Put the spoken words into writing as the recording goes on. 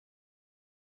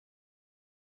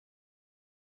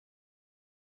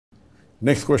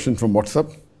Next question from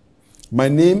WhatsApp. My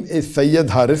name is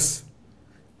Sayyid Haris.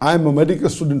 I am a medical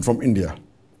student from India.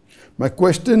 My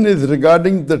question is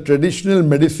regarding the traditional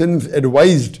medicines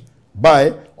advised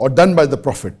by or done by the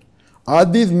Prophet. Are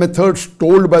these methods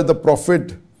told by the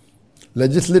Prophet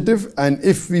legislative? And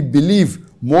if we believe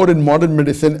more in modern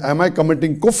medicine, am I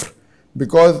committing kufr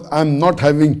because I am not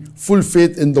having full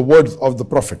faith in the words of the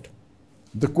Prophet?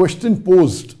 The question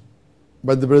posed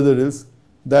by the brother is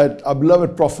that our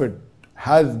beloved Prophet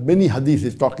has many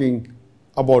hadiths talking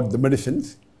about the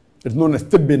medicines. It's known as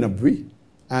Tibb Nabwi,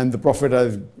 and the Prophet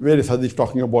has various hadiths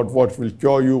talking about what will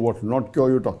cure you, what will not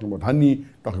cure you, talking about honey,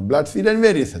 talking black seed, and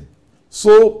various hadiths.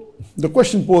 So the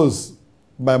question posed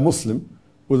by a Muslim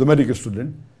who is a medical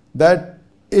student, that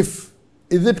is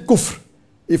it kufr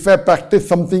if I practice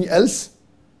something else,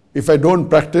 if I don't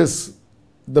practice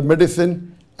the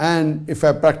medicine, and if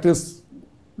I practice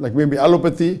like maybe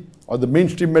allopathy or the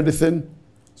mainstream medicine,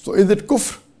 so is it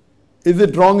kufr? Is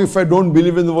it wrong if I don't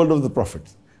believe in the word of the Prophet?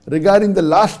 Regarding the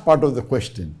last part of the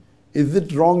question, is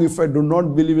it wrong if I do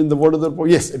not believe in the word of the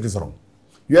Prophet? Yes, it is wrong.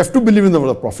 You have to believe in the word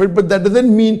of the Prophet, but that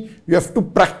doesn't mean you have to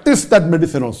practice that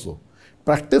medicine also.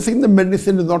 Practicing the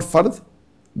medicine is not fard,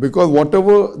 because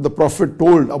whatever the Prophet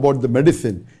told about the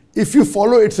medicine, if you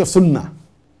follow, it's a sunnah.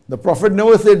 The Prophet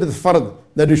never said it is fard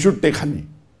that you should take honey.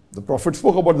 The Prophet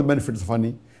spoke about the benefits of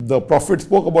honey. The Prophet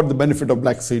spoke about the benefit of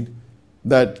black seed,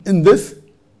 that in this,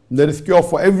 there is cure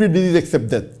for every disease except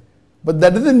death. But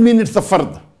that doesn't mean it's a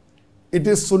fard. It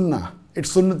is sunnah.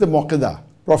 It's sunnat-e-muqadah.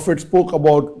 Prophet spoke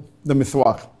about the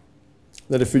miswak,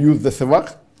 that if you use the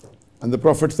siwak, and the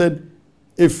Prophet said,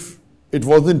 if it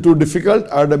wasn't too difficult,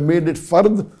 I would have made it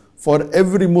fard for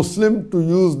every Muslim to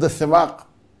use the siwak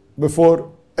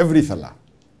before every salah.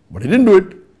 But he didn't do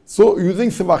it. So using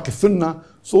siwak is sunnah.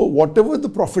 So whatever the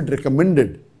Prophet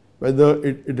recommended, whether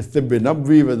it is Tibb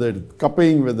Nabwi, whether it's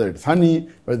cupping, whether it's honey,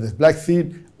 whether it's black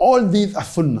seed, all these are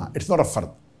sunnah. It's not a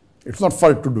fard. It's not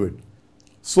fard to do it.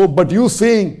 So, but you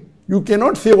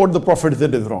cannot say what the Prophet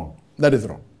said is wrong. That is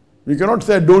wrong. You cannot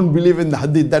say, I don't believe in the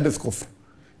hadith, that is kufr.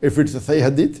 If it's a Sahih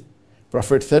hadith,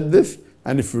 Prophet said this,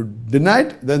 and if you deny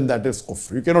it, then that is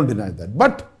kufr. You cannot deny that.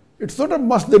 But it's not a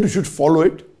must that you should follow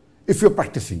it if you're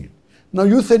practicing it. Now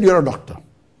you said you're a doctor,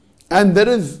 and there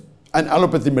is an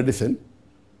allopathy medicine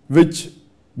which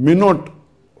may not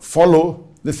follow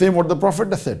the same what the Prophet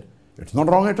has said. It's not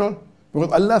wrong at all.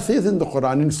 Because Allah says in the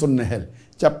Quran, in Surah Nahl,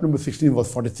 chapter number 16,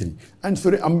 verse 43, and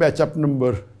Surah Anbiya, chapter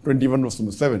number 21, verse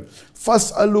number 7,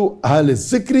 Fas'alu ahli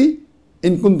zikri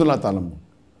in kuntum la ta'lamun.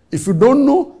 If you don't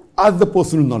know, ask the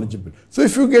person who is knowledgeable. So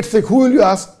if you get sick, who will you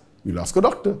ask? You'll ask a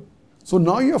doctor. So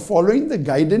now you're following the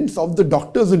guidance of the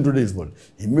doctors in today's world.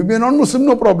 He may be a non-Muslim,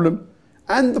 no problem.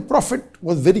 And the Prophet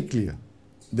was very clear.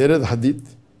 There is a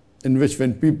hadith in which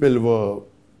when people were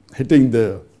hitting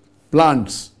the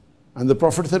plants, and the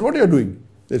Prophet said, what are you doing?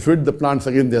 They hit the plants,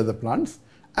 again they are the plants,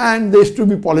 and there used to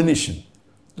be pollination.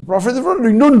 The Prophet said, what are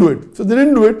you doing? Don't do it. So they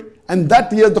didn't do it, and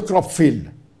that year the crop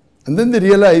failed. And then they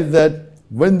realized that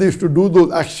when they used to do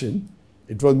those actions,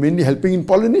 it was mainly helping in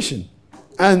pollination,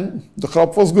 and the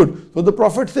crop was good. So the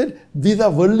Prophet said, these are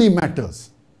worldly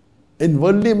matters. In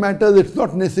worldly matters, it's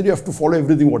not necessary you have to follow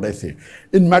everything what I say.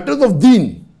 In matters of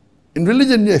deen, in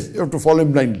religion, yes, you have to follow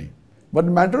him blindly. But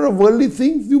in matter of worldly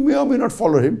things, you may or may not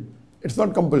follow him. It's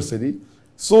not compulsory.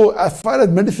 So as far as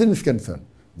medicine is concerned,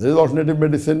 there is alternative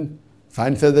medicine,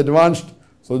 science has advanced,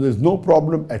 so there is no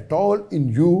problem at all in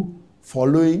you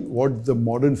following what the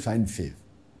modern science says.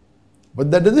 But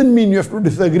that doesn't mean you have to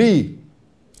disagree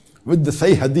with the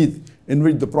Sahih hadith in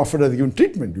which the Prophet has given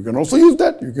treatment. You can also use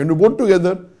that. You can do both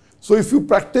together. So if you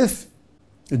practice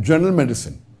general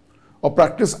medicine or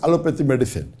practice allopathy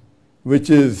medicine,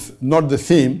 which is not the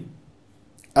same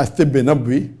as Tibb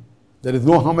Nabwi, there is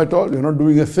no harm at all. You're not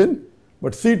doing a sin.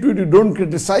 But see to it, you don't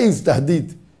criticize the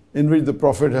hadith in which the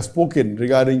Prophet has spoken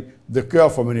regarding the cure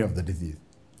for many of the disease.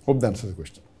 Hope that answers the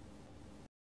question.